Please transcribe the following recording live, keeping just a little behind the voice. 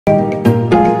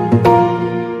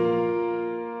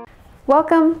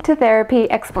Welcome to Therapy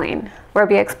Explain, where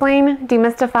we explain,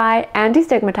 demystify, and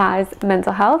destigmatize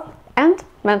mental health and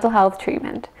mental health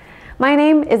treatment. My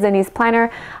name is Deniss.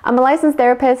 I'm a licensed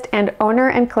therapist and owner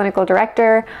and clinical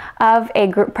director of a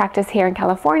group practice here in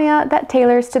California that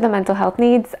tailors to the mental health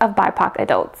needs of BIPOC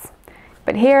adults.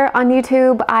 But here on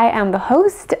YouTube, I am the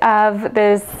host of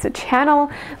this channel,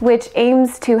 which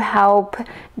aims to help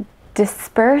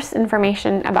disperse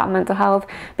information about mental health,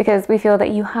 because we feel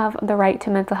that you have the right to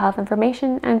mental health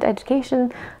information and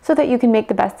education so that you can make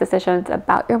the best decisions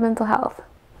about your mental health.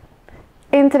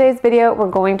 In today's video, we're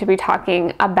going to be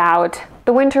talking about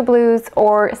the winter blues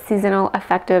or seasonal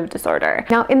affective disorder.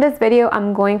 Now, in this video,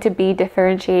 I'm going to be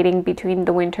differentiating between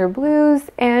the winter blues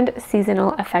and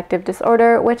seasonal affective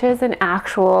disorder, which is an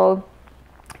actual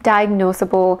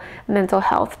diagnosable mental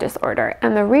health disorder.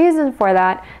 And the reason for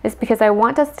that is because I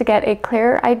want us to get a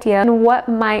clear idea on what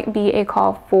might be a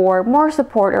call for more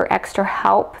support or extra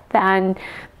help than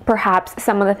perhaps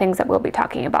some of the things that we'll be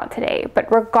talking about today.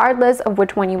 But regardless of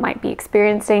which one you might be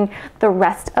experiencing, the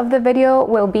rest of the video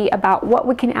will be about what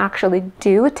we can actually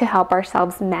do to help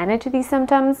ourselves manage these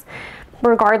symptoms,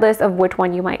 regardless of which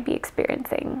one you might be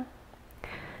experiencing.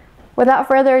 Without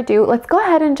further ado, let's go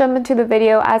ahead and jump into the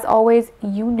video. As always,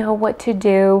 you know what to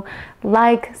do.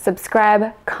 Like,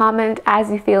 subscribe, comment as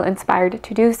you feel inspired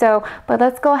to do so. But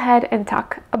let's go ahead and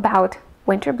talk about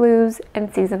winter blues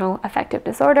and seasonal affective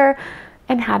disorder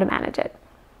and how to manage it.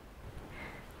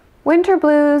 Winter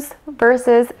blues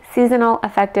versus seasonal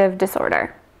affective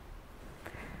disorder.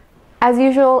 As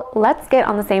usual, let's get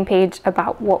on the same page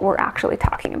about what we're actually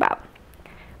talking about.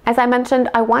 As I mentioned,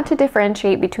 I want to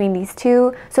differentiate between these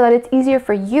two so that it's easier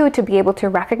for you to be able to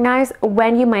recognize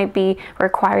when you might be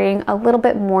requiring a little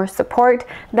bit more support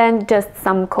than just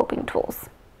some coping tools.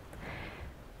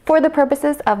 For the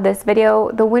purposes of this video,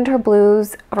 the winter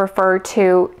blues refer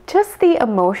to just the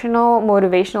emotional,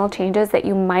 motivational changes that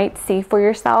you might see for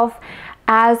yourself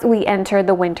as we enter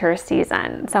the winter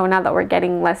season. So now that we're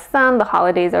getting less sun, the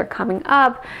holidays are coming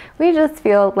up, we just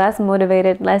feel less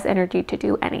motivated, less energy to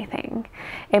do anything.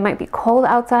 It might be cold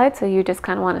outside, so you just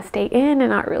kind of want to stay in and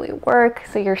not really work.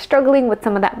 So you're struggling with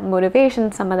some of that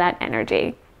motivation, some of that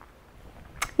energy.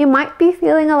 You might be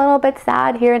feeling a little bit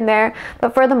sad here and there,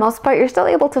 but for the most part, you're still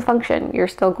able to function. You're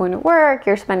still going to work,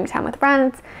 you're spending time with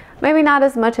friends, maybe not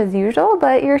as much as usual,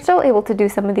 but you're still able to do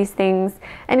some of these things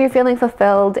and you're feeling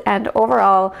fulfilled and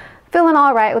overall feeling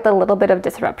all right with a little bit of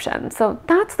disruption. So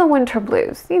that's the winter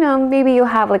blues. You know, maybe you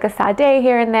have like a sad day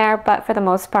here and there, but for the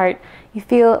most part, you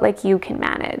feel like you can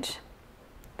manage.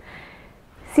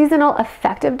 Seasonal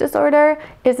affective disorder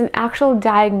is an actual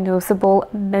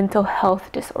diagnosable mental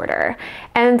health disorder.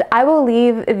 And I will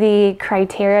leave the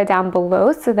criteria down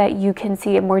below so that you can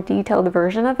see a more detailed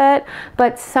version of it.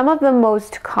 But some of the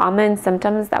most common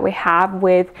symptoms that we have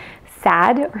with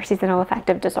SAD or seasonal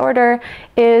affective disorder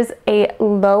is a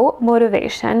low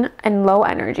motivation and low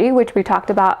energy, which we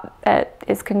talked about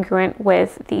is congruent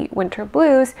with the winter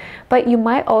blues. But you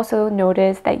might also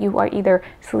notice that you are either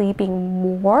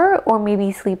sleeping more or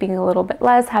maybe sleeping a little bit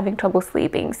less, having trouble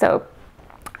sleeping. So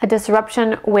a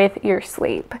disruption with your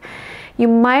sleep. You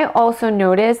might also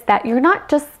notice that you're not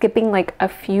just skipping like a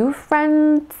few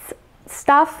friends'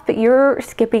 stuff, but you're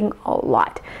skipping a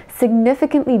lot,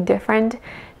 significantly different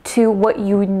to what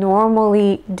you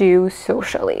normally do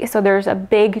socially. So there's a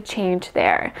big change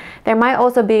there. There might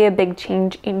also be a big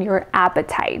change in your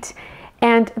appetite.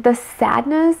 And the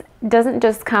sadness doesn't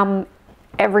just come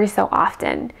every so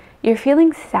often. You're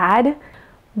feeling sad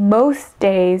most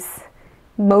days,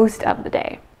 most of the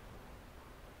day.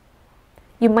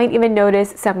 You might even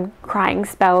notice some crying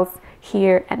spells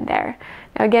here and there.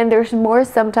 Now again, there's more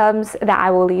symptoms that I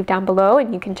will leave down below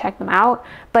and you can check them out,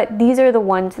 but these are the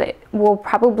ones that will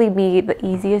probably be the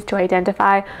easiest to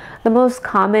identify, the most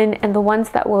common, and the ones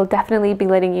that will definitely be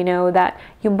letting you know that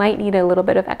you might need a little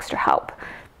bit of extra help.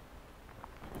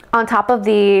 On top of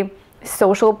the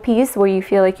social piece where you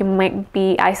feel like you might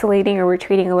be isolating or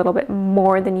retreating a little bit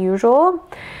more than usual,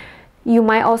 you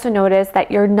might also notice that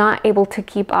you're not able to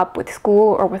keep up with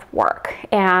school or with work.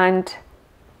 And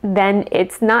then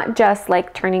it's not just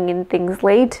like turning in things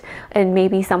late and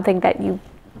maybe something that you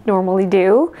normally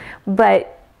do,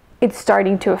 but it's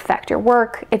starting to affect your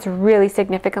work. It's really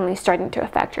significantly starting to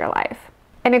affect your life.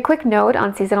 And a quick note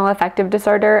on seasonal affective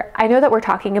disorder, I know that we're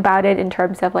talking about it in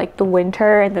terms of like the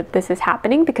winter and that this is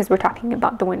happening because we're talking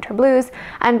about the winter blues,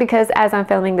 and because as I'm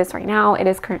filming this right now, it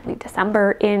is currently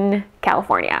December in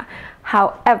California.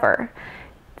 However,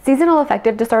 seasonal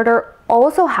affective disorder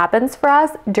also happens for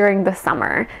us during the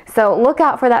summer. So look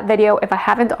out for that video if I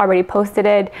haven't already posted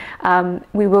it.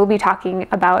 We will be talking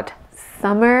about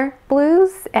summer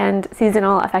blues and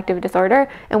seasonal affective disorder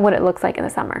and what it looks like in the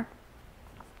summer.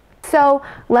 So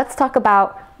let's talk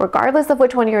about, regardless of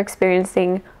which one you're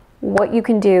experiencing, what you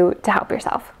can do to help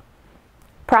yourself.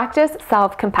 Practice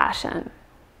self-compassion.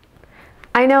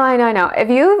 I know. If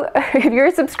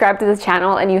you're subscribed to this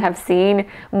channel and you have seen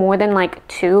more than like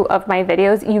 2 of my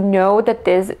videos, you know that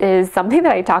this is something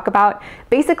that I talk about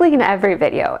basically in every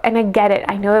video. And I get it.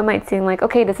 I know it might seem like,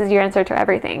 okay, this is your answer to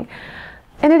everything.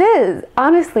 And it is.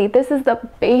 Honestly, this is the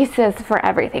basis for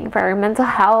everything, for our mental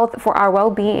health, for our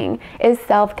well-being, is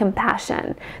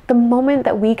self-compassion. The moment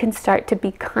that we can start to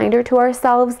be kinder to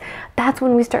ourselves, that's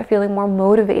when we start feeling more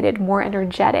motivated, more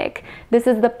energetic. This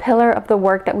is the pillar of the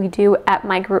work that we do at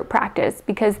my group practice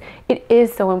because it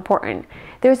is so important.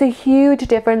 There's a huge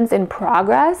difference in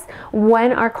progress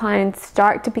when our clients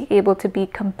start to be able to be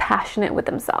compassionate with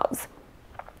themselves.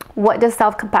 What does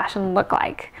self-compassion look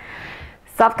like?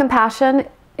 Self-compassion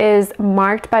is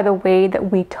marked by the way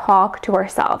that we talk to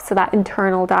ourselves, so that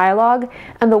internal dialogue,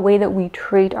 and the way that we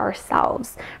treat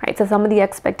ourselves, right? So some of the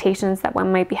expectations that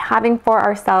one might be having for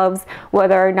ourselves,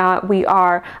 whether or not we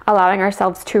are allowing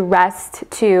ourselves to rest,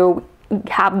 to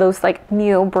have those like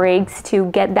meal breaks, to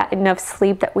get that enough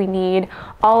sleep that we need,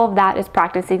 all of that is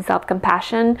practicing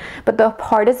self-compassion. But the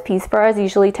hardest piece for us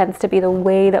usually tends to be the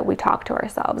way that we talk to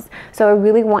ourselves. So I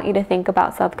really want you to think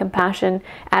about self-compassion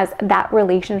as that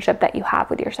relationship that you have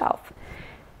with yourself.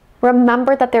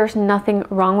 Remember that there's nothing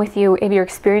wrong with you if you're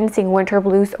experiencing winter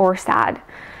blues or sad.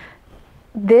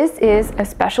 This is,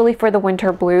 especially for the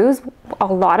winter blues, a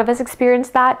lot of us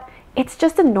experience that. It's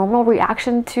just a normal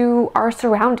reaction to our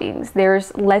surroundings.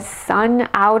 There's less sun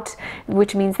out,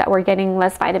 which means that we're getting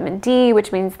less vitamin D,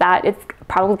 which means that it's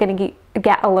probably going to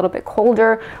get a little bit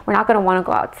colder. We're not going to want to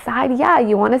go outside. Yeah,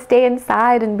 you want to stay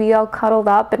inside and be all cuddled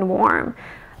up and warm.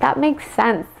 That makes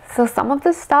sense. So some of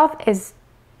this stuff is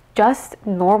just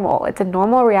normal. It's a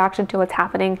normal reaction to what's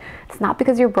happening. It's not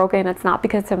because you're broken. It's not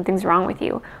because something's wrong with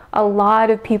you. A lot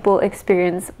of people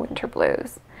experience winter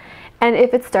blues. And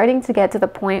if it's starting to get to the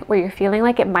point where you're feeling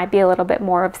like it might be a little bit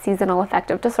more of seasonal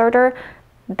affective disorder,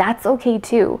 that's okay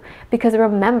too. Because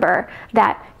remember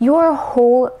that your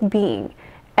whole being,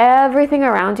 everything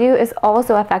around you is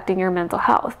also affecting your mental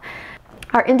health.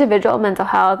 Our individual mental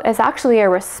health is actually a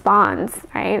response,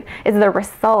 right? It's the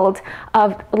result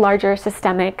of larger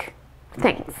systemic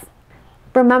things.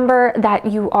 Remember that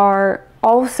you are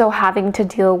also having to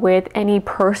deal with any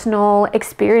personal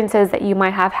experiences that you might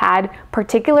have had,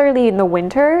 particularly in the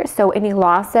winter. So any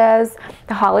losses,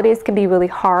 the holidays can be really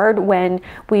hard when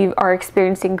we are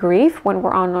experiencing grief, when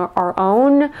we're on our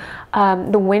own.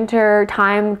 The winter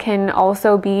time can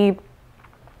also be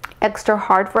extra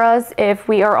hard for us if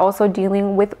we are also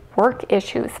dealing with work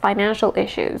issues, financial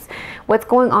issues, what's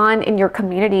going on in your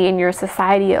community, in your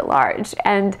society at large,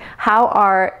 and how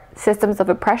are systems of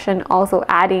oppression also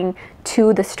adding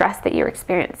to the stress that you're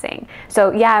experiencing.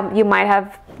 So yeah, you might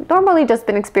have normally just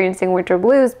been experiencing winter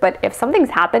blues, but if something's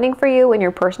happening for you in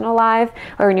your personal life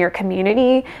or in your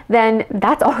community, then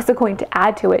that's also going to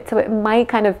add to it. So it might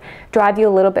kind of drive you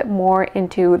a little bit more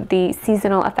into the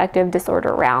seasonal affective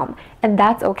disorder realm. And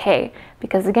that's okay,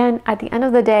 because again, at the end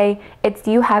of the day, it's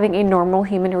you having a normal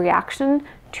human reaction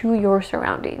to your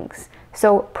surroundings.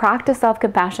 So practice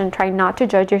self-compassion, try not to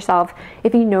judge yourself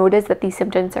if you notice that these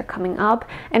symptoms are coming up,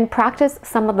 and practice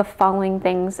some of the following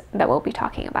things that we'll be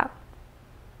talking about.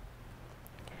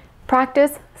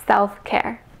 Practice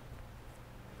self-care.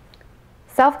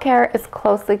 Self-care is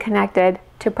closely connected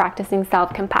to practicing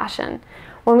self-compassion.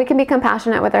 When we can be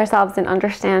compassionate with ourselves and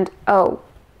understand, oh,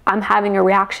 I'm having a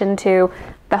reaction to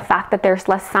the fact that there's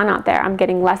less sun out there. I'm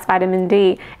getting less vitamin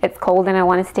D. It's cold and I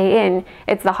want to stay in.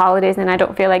 It's the holidays and I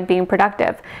don't feel like being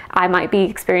productive. I might be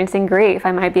experiencing grief.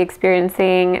 I might be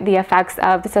experiencing the effects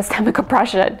of the systemic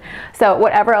oppression. So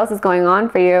whatever else is going on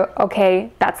for you,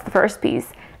 okay, that's the first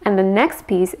piece. And the next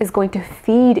piece is going to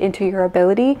feed into your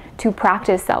ability to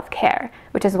practice self-care,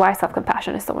 which is why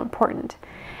self-compassion is so important.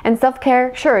 And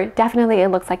self-care, sure, definitely it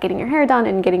looks like getting your hair done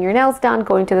and getting your nails done,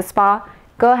 going to the spa.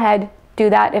 Go ahead, do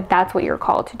that if that's what you're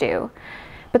called to do.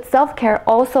 But self-care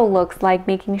also looks like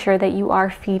making sure that you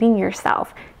are feeding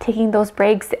yourself, taking those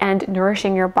breaks and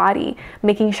nourishing your body,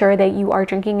 making sure that you are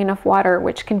drinking enough water,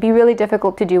 which can be really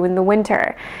difficult to do in the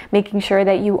winter, making sure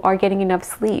that you are getting enough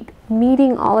sleep.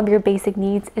 Meeting all of your basic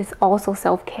needs is also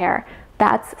self-care.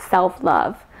 That's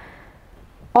self-love.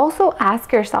 Also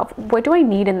ask yourself, what do I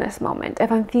need in this moment?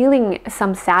 If I'm feeling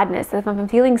some sadness, if I'm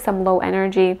feeling some low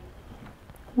energy,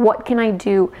 what can I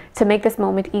do to make this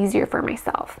moment easier for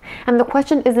myself? And the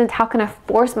question isn't how can I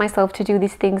force myself to do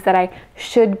these things that I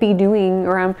should be doing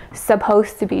or I'm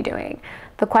supposed to be doing.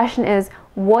 The question is,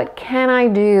 what can I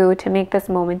do to make this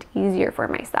moment easier for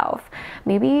myself?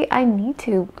 Maybe I need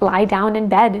to lie down in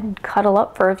bed and cuddle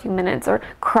up for a few minutes, or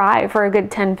cry for a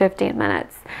good 10-15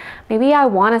 minutes. Maybe I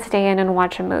want to stay in and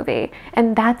watch a movie,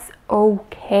 and that's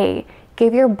okay.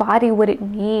 Give your body what it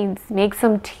needs. Make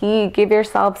some tea. Give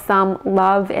yourself some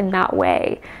love in that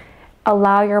way.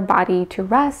 Allow your body to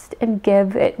rest and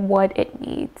give it what it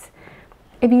needs.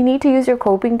 If you need to use your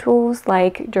coping tools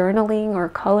like journaling or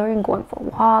coloring, going for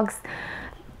walks,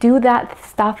 do that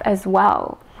stuff as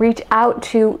well. Reach out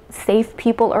to safe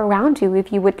people around you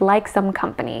if you would like some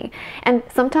company. And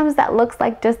sometimes that looks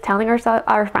like just telling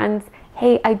our friends,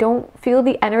 hey, I don't feel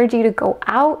the energy to go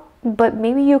out, but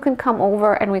maybe you can come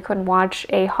over and we can watch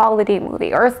a holiday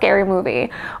movie or a scary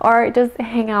movie, or just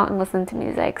hang out and listen to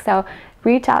music. So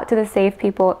reach out to the safe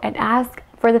people and ask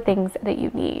for the things that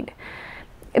you need.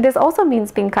 This also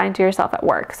means being kind to yourself at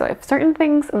work. So if certain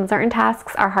things and certain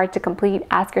tasks are hard to complete,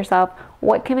 ask yourself,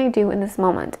 what can I do in this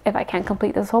moment? If I can't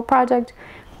complete this whole project,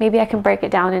 maybe I can break it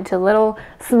down into little,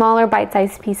 smaller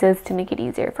bite-sized pieces to make it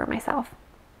easier for myself.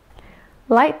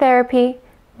 Light therapy,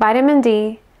 vitamin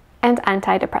D, and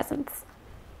antidepressants.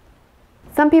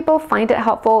 Some people find it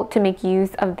helpful to make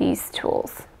use of these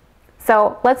tools.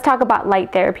 So let's talk about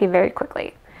light therapy very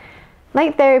quickly.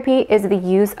 Light therapy is the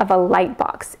use of a light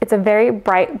box. It's a very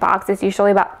bright box. It's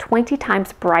usually about 20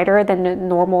 times brighter than a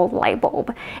normal light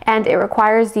bulb. And it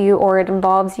requires you, or it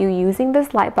involves you using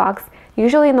this light box,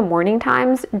 usually in the morning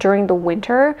times during the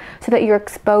winter, so that you're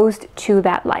exposed to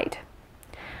that light.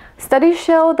 Studies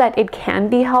show that it can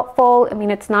be helpful. I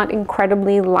mean, it's not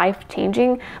incredibly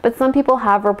life-changing, but some people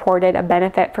have reported a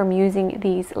benefit from using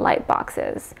these light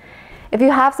boxes. If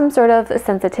you have some sort of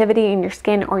sensitivity in your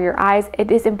skin or your eyes,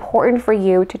 it is important for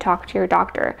you to talk to your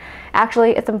doctor.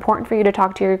 Actually, it's important for you to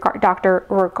talk to your doctor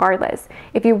regardless.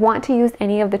 If you want to use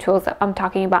any of the tools that I'm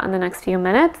talking about in the next few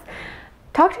minutes,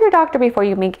 talk to your doctor before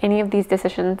you make any of these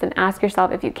decisions and ask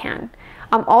yourself if you can.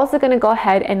 I'm also going to go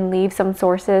ahead and leave some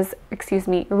resources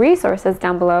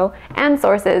down below, and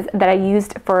sources that I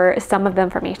used for some of the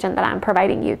information that I'm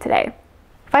providing you today.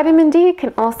 Vitamin D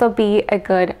can also be a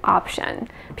good option.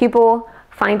 People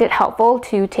find it helpful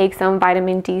to take some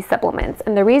vitamin D supplements.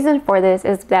 And the reason for this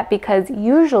is that because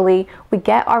usually we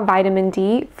get our vitamin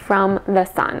D from the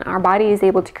sun. Our body is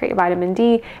able to create vitamin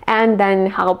D and then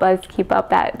help us keep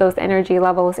up those energy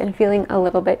levels and feeling a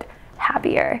little bit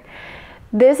happier.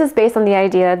 This is based on the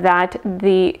idea that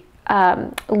the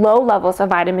low levels of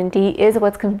vitamin D is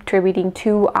what's contributing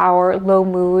to our low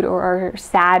mood or our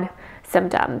sad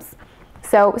symptoms.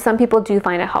 So some people do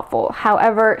find it helpful.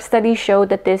 However, studies show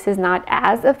that this is not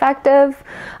as effective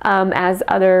as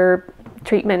other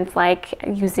treatments like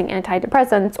using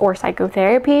antidepressants or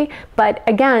psychotherapy. But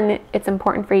again, it's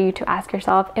important for you to ask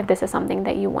yourself if this is something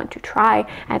that you want to try.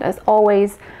 And as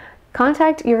always,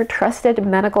 contact your trusted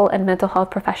medical and mental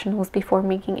health professionals before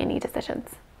making any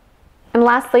decisions. And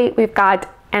lastly, we've got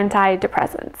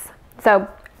antidepressants. So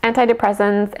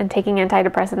antidepressants and taking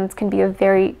antidepressants can be a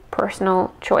very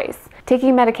personal choice.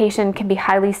 Taking medication can be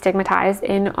highly stigmatized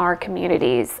in our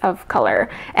communities of color,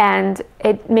 and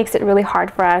it makes it really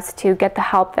hard for us to get the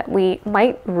help that we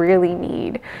might really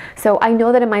need. So I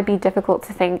know that it might be difficult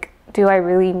to think, do I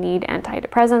really need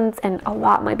antidepressants? And a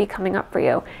lot might be coming up for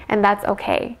you, and that's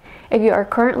okay. If you are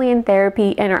currently in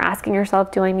therapy and are asking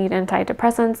yourself, do I need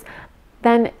antidepressants?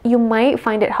 Then you might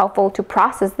find it helpful to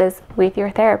process this with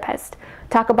your therapist.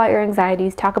 Talk about your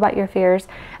anxieties, talk about your fears,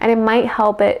 and it might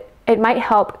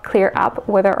help clear up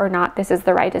whether or not this is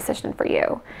the right decision for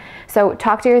you. So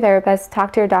talk to your therapist,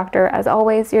 talk to your doctor, as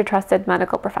always, your trusted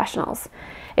medical professionals.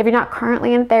 If you're not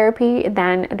currently in therapy,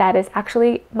 then that is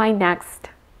actually my next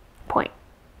point.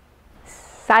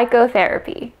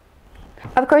 Psychotherapy.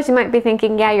 Of course, you might be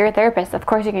thinking, yeah, you're a therapist. Of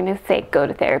course, you're going to say go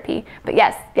to therapy. But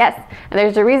yes. And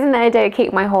there's a reason that I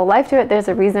dedicate my whole life to it. There's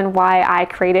a reason why I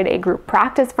created a group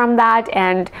practice from that,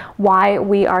 and why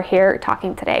we are here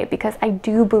talking today, because I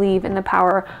do believe in the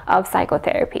power of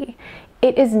psychotherapy.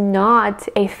 It is not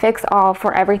a fix-all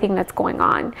for everything that's going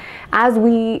on. As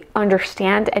we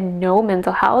understand and know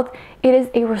mental health, it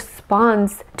is a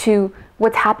response to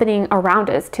what's happening around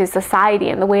us, to society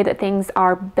and the way that things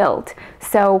are built.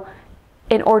 So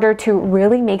in order to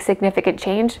really make significant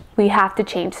change, we have to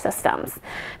change systems.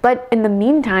 But in the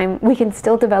meantime, we can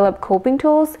still develop coping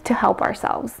tools to help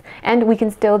ourselves. And we can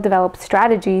still develop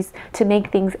strategies to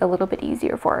make things a little bit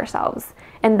easier for ourselves.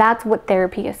 And that's what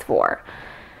therapy is for.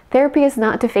 Therapy is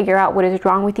not to figure out what is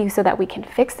wrong with you so that we can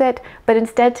fix it, but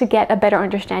instead to get a better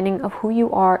understanding of who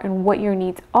you are and what your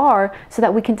needs are so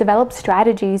that we can develop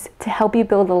strategies to help you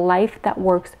build a life that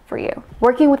works for you.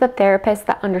 Working with a therapist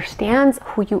that understands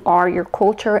who you are, your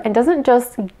culture, and doesn't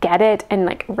just get it and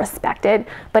like respect it,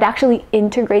 but actually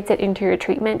integrates it into your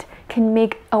treatment can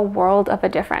make a world of a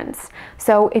difference.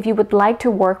 So if you would like to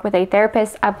work with a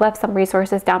therapist, I've left some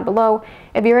resources down below.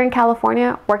 If you're in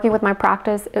California, working with my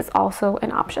practice is also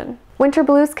an option. Winter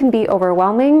blues can be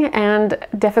overwhelming and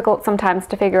difficult sometimes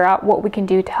to figure out what we can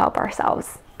do to help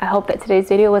ourselves. I hope that today's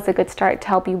video was a good start to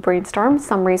help you brainstorm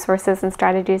some resources and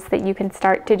strategies that you can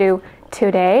start to do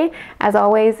today. As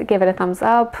always, give it a thumbs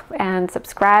up and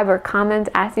subscribe or comment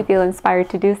as you feel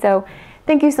inspired to do so.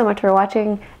 Thank you so much for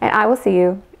watching, and I will see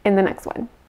you in the next one.